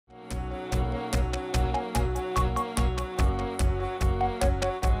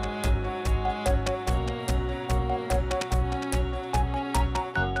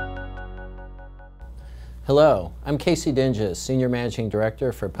Hello, I'm Casey Dinges, Senior Managing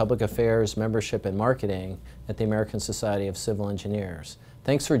Director for Public Affairs, Membership and Marketing at the American Society of Civil Engineers.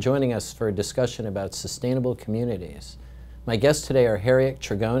 Thanks for joining us for a discussion about sustainable communities. My guests today are Harriet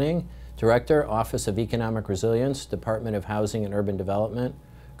Tregoning, Director, Office of Economic Resilience, Department of Housing and Urban Development;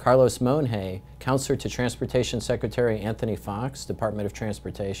 Carlos Monje, Counselor to Transportation Secretary Anthony Foxx, Department of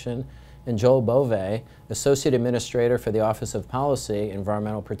Transportation; and Joel Beauvais, Associate Administrator for the Office of Policy,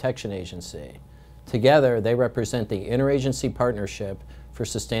 Environmental Protection Agency. Together, they represent the Interagency Partnership for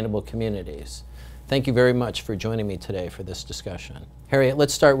Sustainable Communities. Thank you very much for joining me today for this discussion. Harriet,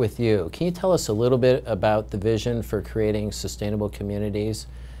 let's start with you. Can you tell us a little bit about the vision for creating sustainable communities?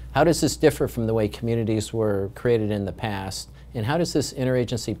 How does this differ from the way communities were created in the past? And how does this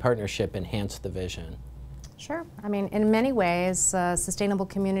interagency partnership enhance the vision? Sure. I mean, in many ways, sustainable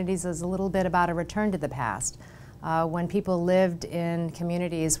communities is a little bit about a return to the past. When people lived in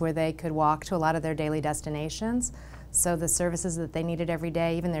communities where they could walk to a lot of their daily destinations, so the services that they needed every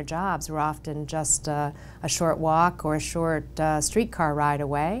day, even their jobs, were often just a short walk or a short streetcar ride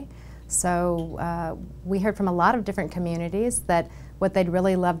away. So we heard from a lot of different communities that what they'd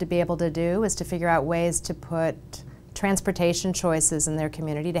really love to be able to do is to figure out ways to put transportation choices in their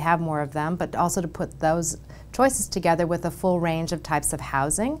community, to have more of them, but also to put those choices together with a full range of types of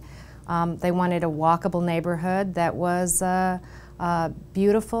housing. They wanted a walkable neighborhood that was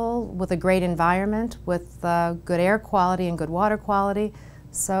beautiful, with a great environment, with good air quality and good water quality.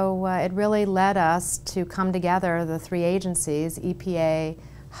 So it really led us to come together, the three agencies, EPA,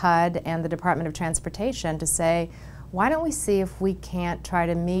 HUD, and the Department of Transportation, to say, why don't we see if we can't try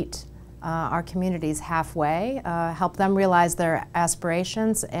to meet our communities halfway, help them realize their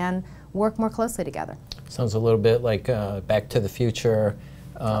aspirations, and work more closely together. Sounds a little bit like Back to the Future.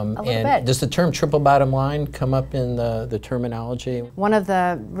 A little and bit. Does the term triple bottom line come up in the terminology? One of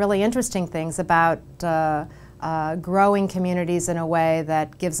the really interesting things about growing communities in a way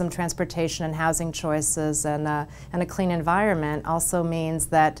that gives them transportation and housing choices and a clean environment also means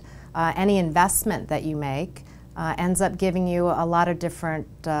that any investment that you make ends up giving you a lot of different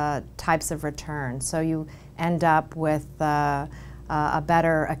types of return. So you end up with a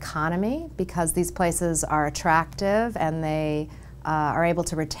better economy because these places are attractive and they are able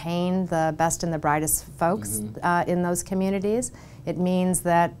to retain the best and the brightest folks in those communities. It means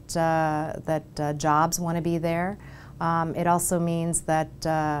that jobs want to be there. It also means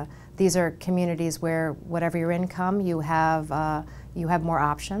that these are communities where, whatever your income, you have more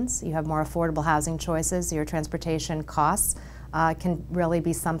options. You have more affordable housing choices. Your transportation costs can really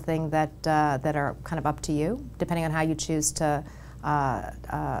be something that are kind of up to you, depending on how you choose to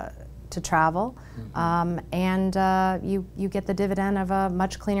travel, and you get the dividend of a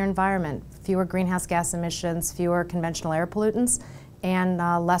much cleaner environment, fewer greenhouse gas emissions, fewer conventional air pollutants, and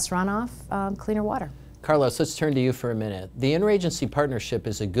less runoff, cleaner water. Carlos, let's turn to you for a minute. The Interagency Partnership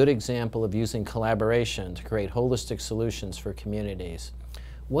is a good example of using collaboration to create holistic solutions for communities.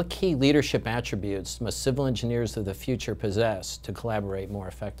 What key leadership attributes must civil engineers of the future possess to collaborate more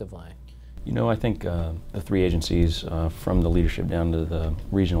effectively? You know, I think the three agencies, from the leadership down to the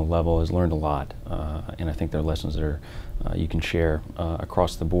regional level, has learned a lot, and I think there are lessons that you can share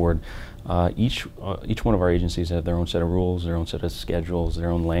across the board. Each one of our agencies have their own set of rules, their own set of schedules,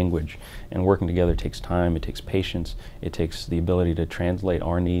 their own language, and working together takes time, it takes patience, it takes the ability to translate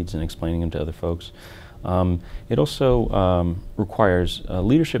our needs and explaining them to other folks. It also requires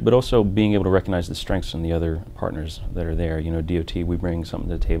leadership, but also being able to recognize the strengths in the other partners that are there. You know, DOT, we bring something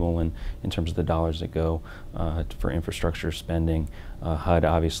to the table in terms of the dollars that go for infrastructure spending. HUD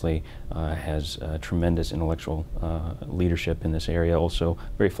obviously has tremendous intellectual leadership in this area, also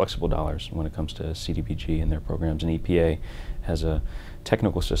very flexible dollars when it comes to CDBG and their programs, and EPA has a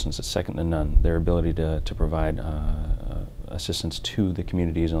technical assistance that's second to none. Their ability to provide assistance to the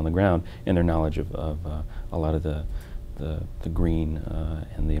communities on the ground and their knowledge of a lot of the green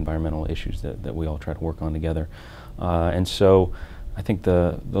and the environmental issues that we all try to work on together. And so I think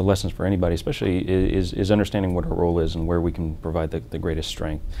the lessons for anybody especially is understanding what our role is and where we can provide the greatest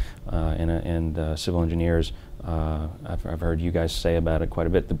strength. And civil engineers, I've heard you guys say about it quite a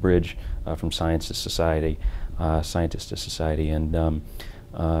bit, the bridge from science to society, scientist to society, and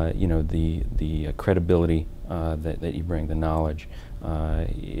you know, the credibility that you bring, the knowledge,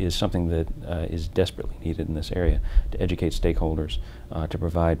 is something that is desperately needed in this area, to educate stakeholders, to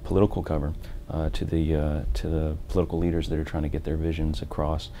provide political cover to the political leaders that are trying to get their visions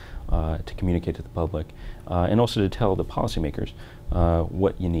across, to communicate to the public, and also to tell the policymakers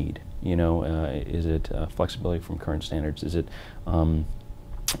what you need. You know, is it flexibility from current standards? Is it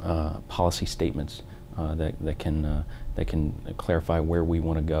policy statements that can clarify where we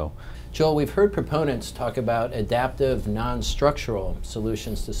want to go. Joel, we've heard proponents talk about adaptive, non-structural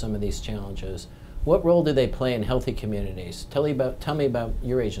solutions to some of these challenges. What role do they play in healthy communities? Tell me about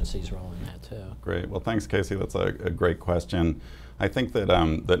your agency's role in that too. Great. Well, thanks, Casey. That's a great question. I think that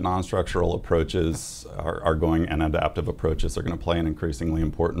that non-structural approaches and adaptive approaches are going to play an increasingly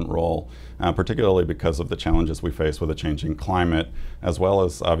important role, particularly because of the challenges we face with a changing climate, as well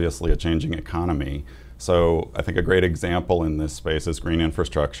as obviously a changing economy. So I think a great example in this space is green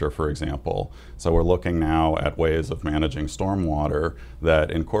infrastructure, for example. So we're looking now at ways of managing stormwater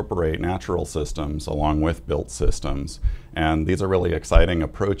that incorporate natural systems along with built systems. And these are really exciting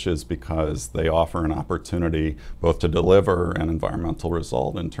approaches because they offer an opportunity both to deliver an environmental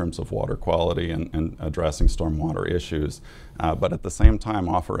result in terms of water quality and addressing stormwater issues, but at the same time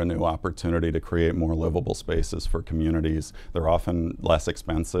offer a new opportunity to create more livable spaces for communities. They're often less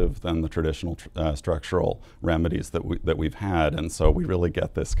expensive than the traditional structural remedies that we've had, and so we really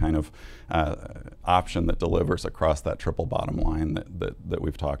get this kind of option that delivers across that triple bottom line that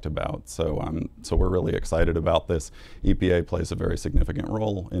we've talked about. So we're really excited about this. EPA plays a very significant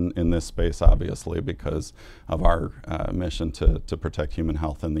role in this space, obviously, because of our mission to protect human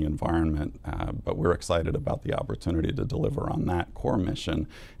health and the environment, but we're excited about the opportunity to deliver on that core mission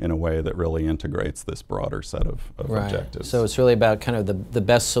in a way that really integrates this broader set of objectives. So it's really about kind of the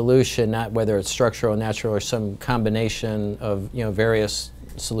best solution, not whether it's structural, natural, or some combination of various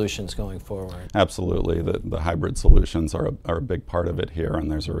solutions going forward. Absolutely. The hybrid solutions are a big part of it here, and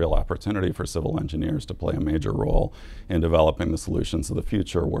there's a real opportunity for civil engineers to play a major role in developing the solutions of the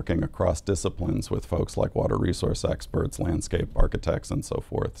future, working across disciplines with folks like water resource experts, landscape architects, and so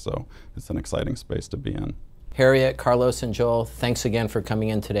forth. So it's an exciting space to be in. Harriet, Carlos, and Joel, thanks again for coming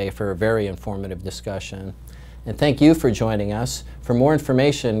in today for a very informative discussion. And thank you for joining us. For more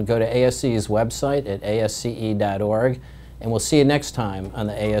information, go to ASCE's website at asce.org. And we'll see you next time on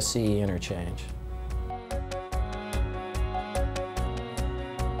the ASCE Interchange.